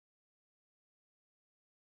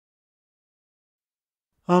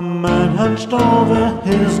A man hunched over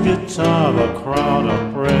his guitar, the crowd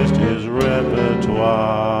appraised his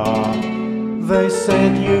repertoire. They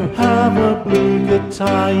said, "You have a blue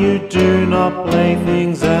guitar, you do not play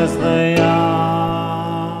things as they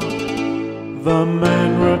are." The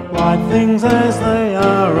man replied, "Things as they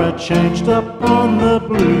are changed upon the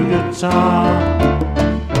blue guitar."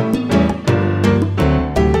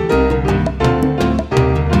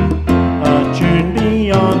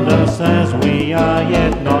 As we are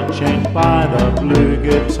yet not changed by the blue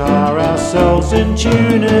guitar, ourselves in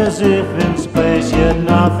tune as if in space, yet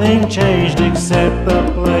nothing changed except the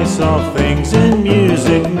place of things in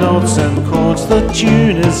music, notes and chords. The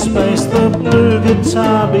tune is space, the blue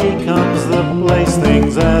guitar becomes the place,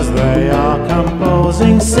 things as they are,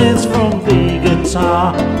 composing sense from the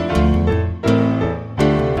guitar.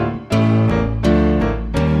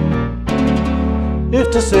 If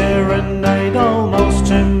to serenade almost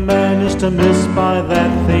to man is to miss by that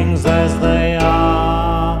things as they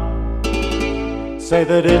are, say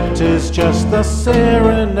that it is just the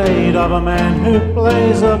serenade of a man who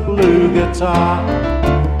plays a blue guitar.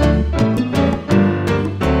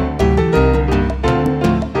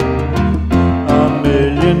 A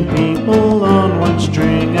million people on one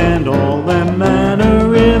string, and all their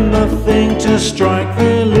manner in the thing to strike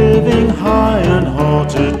their living high and whole,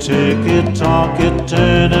 to tick it, talk it,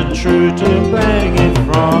 turn it true, to bang it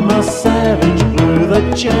from a savage blue, the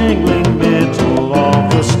jangling middle of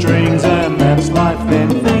the strings. And that's life then,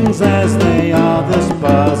 things as they are, this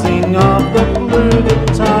buzzing of the blue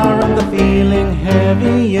guitar, and the feeling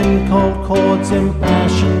heavy in cold chords,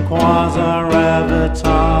 impassioned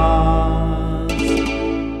quasi-avatars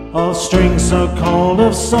of strings so cold,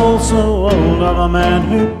 of soul so old, of a man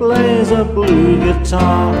who plays a blue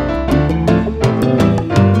guitar.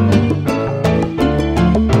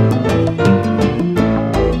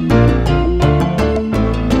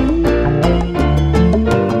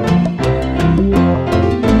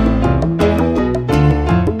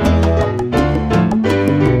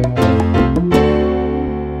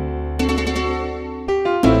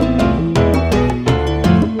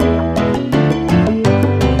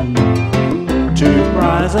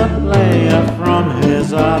 A player from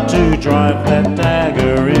his art, to drive that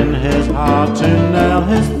dagger in his heart, to nail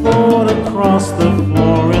his thought across the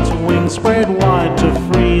floor, its wings spread wide to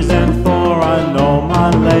freeze and thaw. I know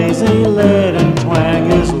my lazy leaden twang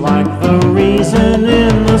is like the reason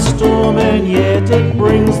in the storm, and yet it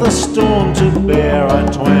brings the storm to bear. I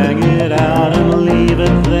twang it out and leave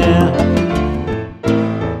it there.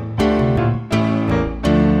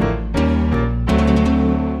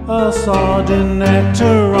 A sardine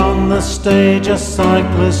actor on the stage, a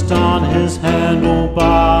cyclist on his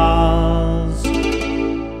handlebars,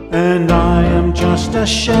 and I am just a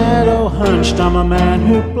shadow hunched. I'm a man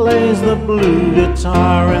who plays the blue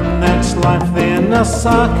guitar, and that's life then, a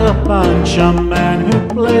sucker punch. A man who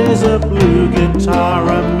plays a blue guitar,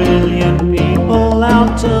 a million people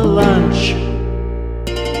out to lunch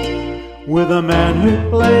with a man who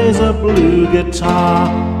plays a blue guitar.